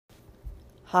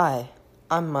Hi,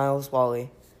 I'm Miles Wally.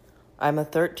 I'm a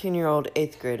 13-year-old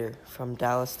 8th grader from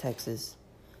Dallas, Texas.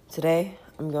 Today,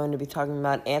 I'm going to be talking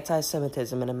about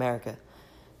anti-Semitism in America,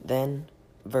 then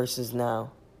versus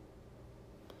now.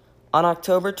 On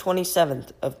October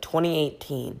 27th of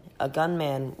 2018, a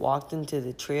gunman walked into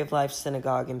the Tree of Life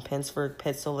Synagogue in Pittsburgh,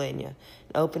 Pennsylvania,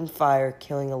 and opened fire,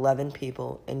 killing 11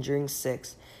 people, injuring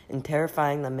 6, and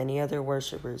terrifying the many other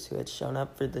worshippers who had shown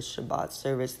up for the Shabbat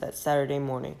service that Saturday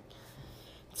morning.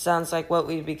 It sounds like what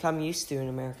we've become used to in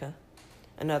America.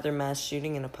 Another mass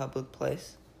shooting in a public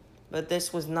place. But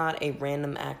this was not a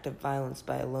random act of violence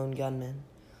by a lone gunman.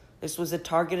 This was a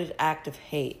targeted act of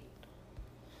hate.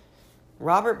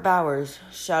 Robert Bowers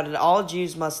shouted, "All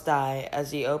Jews must die,"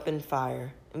 as he opened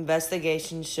fire.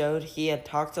 Investigations showed he had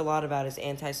talked a lot about his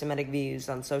anti-Semitic views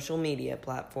on social media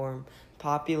platform,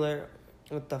 popular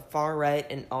with the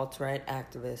far-right and alt-right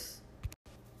activists.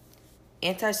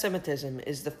 Anti-Semitism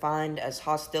is defined as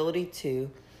hostility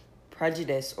to,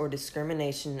 prejudice, or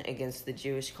discrimination against the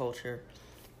Jewish culture.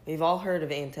 We've all heard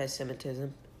of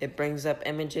anti-Semitism. It brings up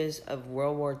images of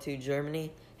World War II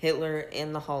Germany, Hitler,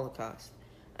 and the Holocaust,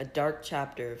 a dark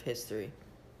chapter of history.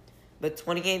 But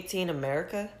 2018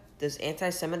 America? Does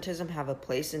anti-Semitism have a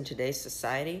place in today's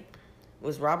society?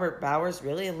 Was Robert Bowers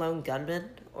really a lone gunman,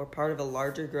 or part of a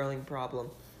larger growing problem?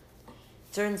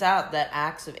 Turns out that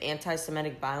acts of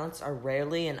anti-Semitic violence are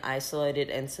rarely an isolated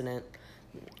incident,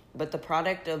 but the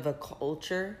product of a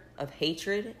culture of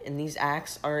hatred, and these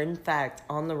acts are in fact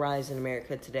on the rise in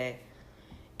America today.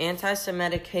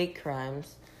 Anti-Semitic hate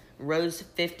crimes rose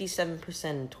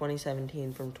 57% in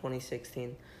 2017 from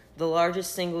 2016, the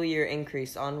largest single-year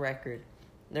increase on record.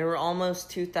 There were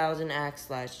almost 2,000 acts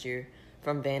last year,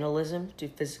 from vandalism to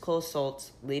physical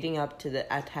assaults leading up to the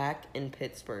attack in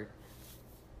Pittsburgh.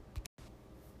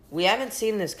 We haven't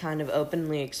seen this kind of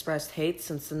openly expressed hate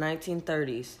since the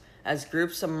 1930s, as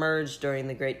groups emerged during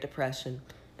the Great Depression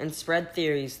and spread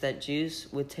theories that Jews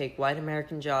would take white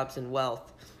American jobs and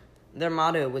wealth. Their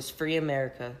motto was "Free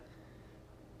America."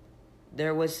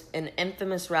 There was an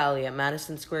infamous rally at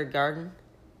Madison Square Garden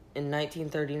in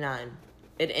 1939.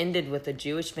 It ended with a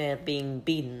Jewish man being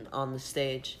beaten on the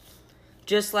stage.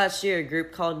 Just last year, a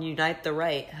group called Unite the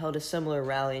Right held a similar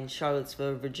rally in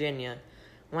Charlottesville, Virginia.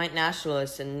 White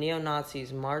nationalists and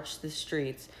neo-Nazis marched the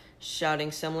streets,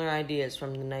 shouting similar ideas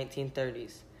from the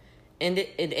 1930s.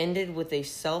 It ended with a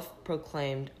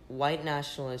self-proclaimed white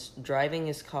nationalist driving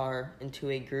his car into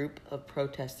a group of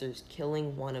protesters,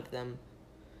 killing one of them.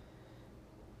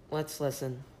 Let's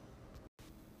listen.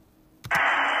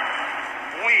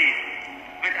 We,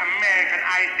 with American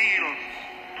ideals,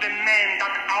 demand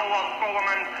that our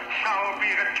government shall be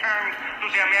returned to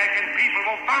the American people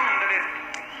who founded it.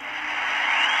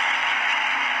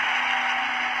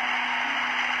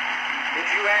 If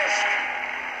you ask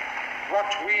what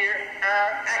we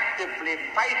are actively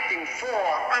fighting for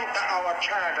under our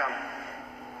charter,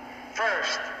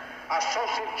 first, a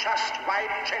social just white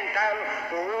Gentile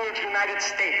ruled United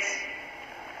States.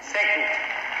 Second,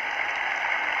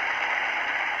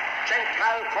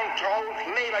 Gentile-controlled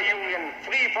labor union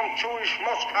free from Jewish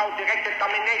Moscow-directed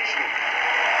domination.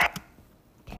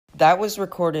 That was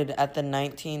recorded at the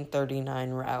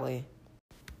 1939 rally.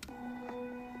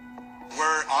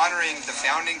 We're honoring the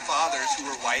founding fathers who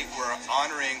were white. We're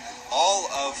honoring all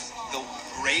of the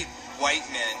great white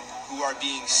men who are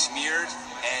being smeared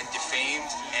and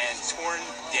defamed and torn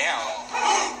down.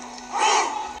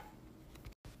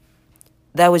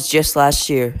 That was just last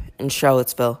year in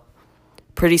Charlottesville.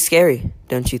 Pretty scary,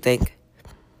 don't you think?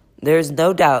 There is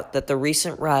no doubt that the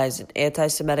recent rise in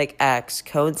anti-Semitic acts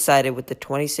coincided with the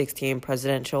 2016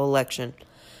 presidential election,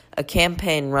 a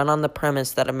campaign run on the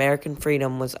premise that American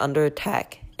freedom was under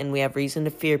attack and we have reason to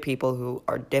fear people who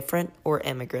are different or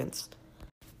immigrants.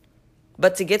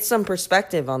 But to get some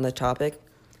perspective on the topic,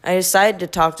 I decided to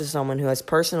talk to someone who has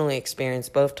personally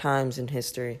experienced both times in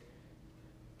history.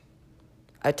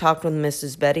 I talked with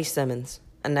Mrs. Betty Simmons,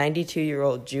 a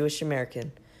 92-year-old Jewish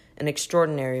American, an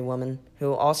extraordinary woman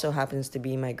who also happens to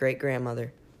be my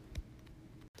great-grandmother.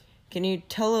 Can you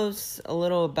tell us a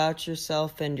little about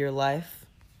yourself and your life?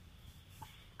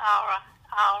 All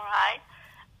right.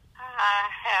 I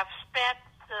have spent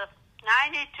the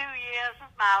 92 years of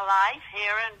my life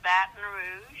here in Baton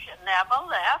Rouge and never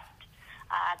left.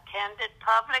 I attended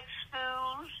public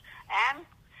schools and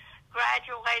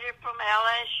graduated from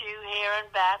LSU here in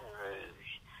Baton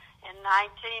Rouge. In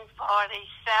 1947,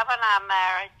 I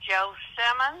married Joe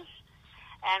Simmons,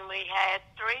 and we had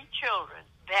 3 children,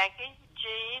 Becky,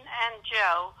 Jean, and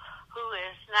Joe, who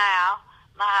is now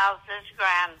Miles's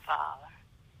grandfather.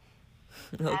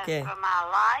 Okay. As for my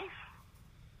life,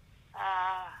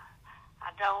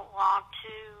 I don't want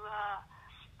to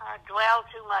dwell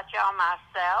too much on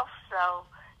myself. So,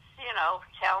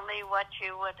 tell me what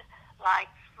you would like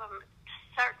from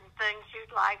certain things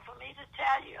you'd like for me to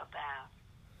tell you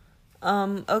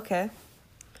about. Okay.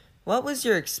 What was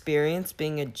your experience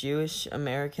being a Jewish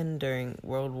American during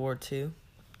World War II?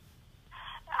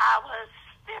 I was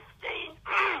 15,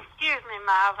 excuse me,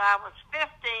 Miles, I was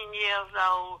 15 years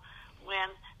old when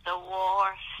the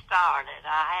war started.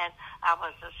 I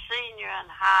was a senior in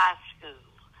high school.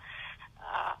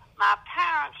 My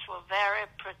parents were very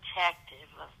protective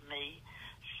of me,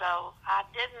 so I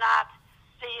did not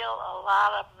feel a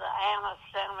lot of the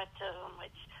anti-Semitism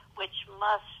which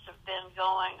must have been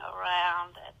going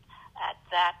around at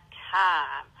that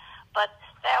time. But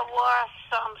there were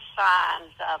some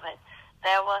signs of it.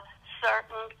 There were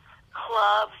certain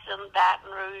clubs in Baton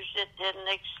Rouge that didn't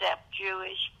accept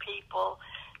Jewish people.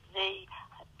 The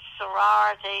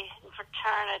sorority and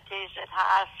fraternities at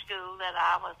high school that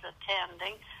I was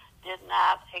attending did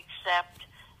not accept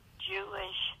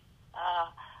Jewish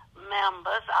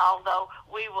members, although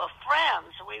we were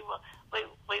friends.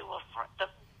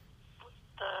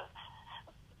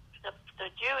 The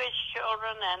Jewish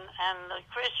children and the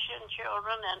Christian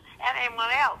children and anyone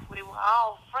else. We were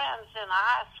all friends in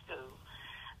high school.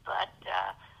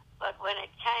 But when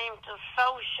it came to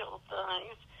social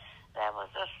things, there was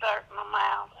a certain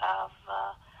amount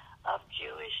of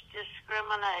Jewish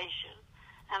discrimination.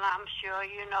 And I'm sure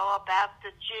you know about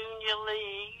the Junior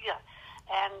League,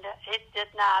 and it did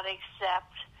not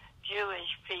accept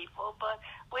Jewish people, but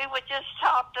we were just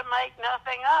taught to make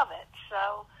nothing of it.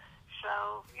 So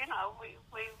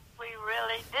we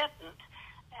really didn't.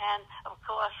 And, of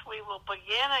course, we were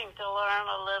beginning to learn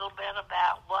a little bit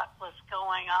about what was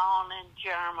going on in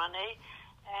Germany.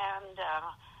 And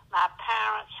my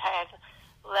parents had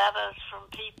letters from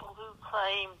people who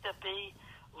claimed to be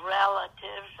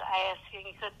relatives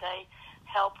asking could they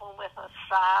help them with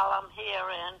asylum here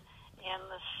in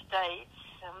the States.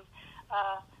 And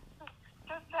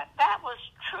that was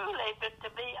truly, but to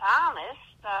be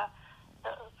honest,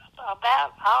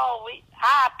 about all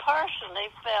I personally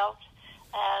felt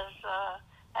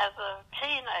as a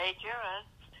teenager at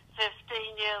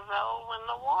 15 years old when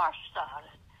the war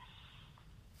started.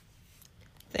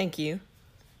 Thank you.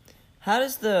 How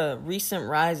does the recent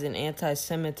rise in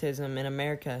anti-Semitism in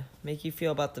America make you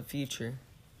feel about the future?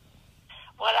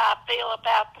 What I feel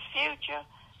about the future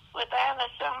with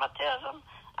anti-Semitism,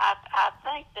 I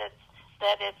think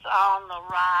that it's on the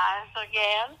rise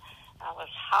again. I was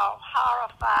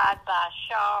horrified by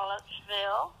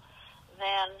Charlottesville.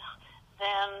 Then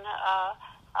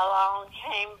along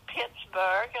came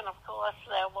Pittsburgh, and of course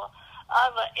there were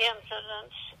other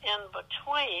incidents in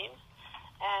between.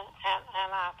 And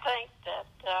I think that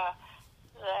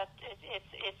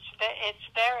it's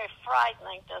very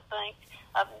frightening to think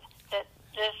that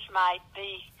this might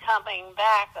be coming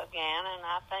back again. And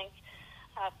I think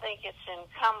it's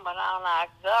incumbent on our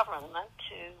government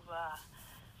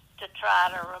to try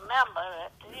to remember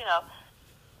that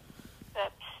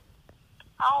that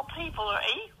all people are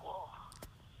equal,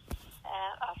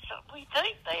 and so we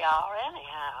think they are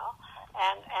anyhow,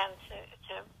 and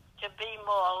to be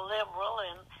more liberal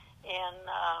in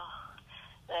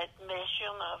the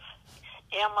admission of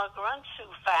immigrants who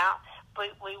found the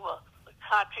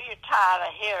country. You're tired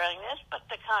of hearing this, but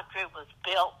the country was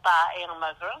built by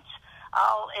immigrants.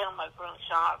 All immigrants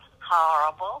aren't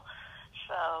horrible,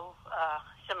 so.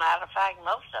 As a matter of fact,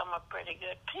 most of them are pretty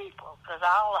good people because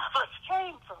all of us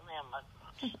came from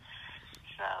immigrants.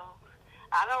 So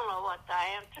I don't know what the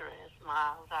answer is,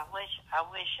 Miles. I wish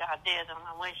I did, and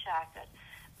I wish I could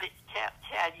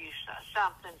tell you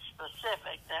something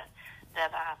specific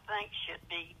that I think should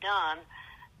be done.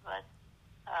 But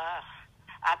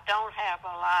I don't have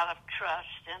a lot of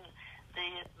trust in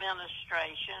the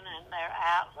administration and their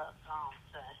outlook on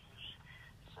things.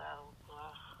 So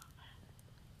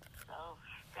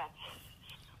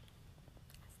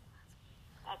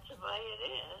that's the way it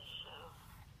is.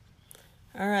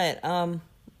 So. All right.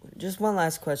 Just one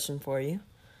last question for you.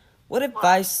 What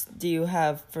advice do you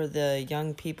have for the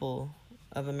young people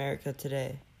of America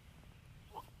today?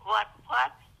 What?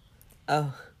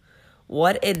 Oh,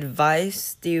 what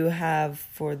advice do you have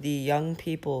for the young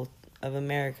people of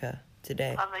America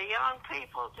today? For the young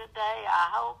people today, I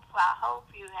hope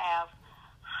you have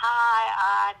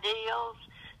high ideals,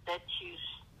 that you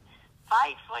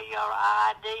fight for your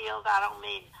ideals. I don't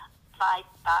mean fight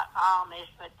by armies,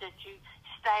 but that you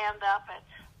stand up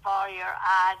for your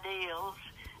ideals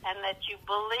and that you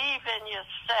believe in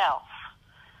yourself.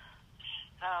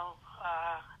 So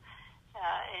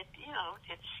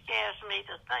it scares me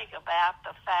to think about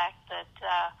the fact that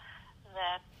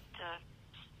that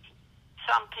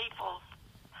some people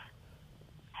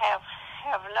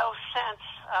have no sense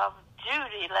of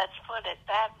duty, let's put it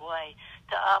that way,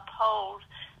 to uphold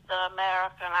the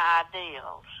American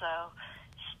ideal. So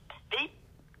be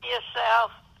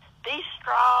yourself, be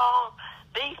strong,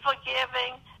 be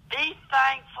forgiving, be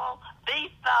thankful, be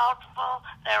thoughtful.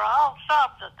 There are all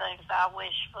sorts of things I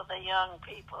wish for the young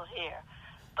people here.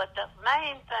 But the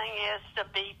main thing is to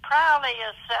be proud of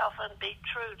yourself and be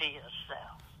true to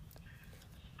yourself.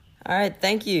 All right,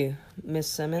 thank you, Miss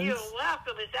Simmons. You're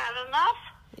welcome. Is that enough?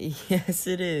 Yes,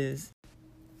 it is.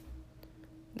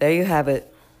 There you have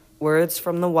it. Words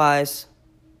from the wise.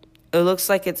 It looks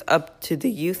like it's up to the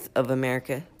youth of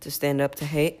America to stand up to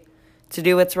hate, to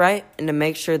do what's right, and to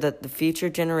make sure that the future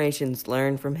generations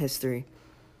learn from history.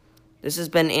 This has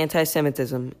been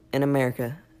Anti-Semitism in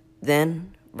America,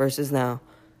 then versus now.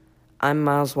 I'm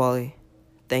Miles Wally.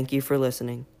 Thank you for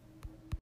listening.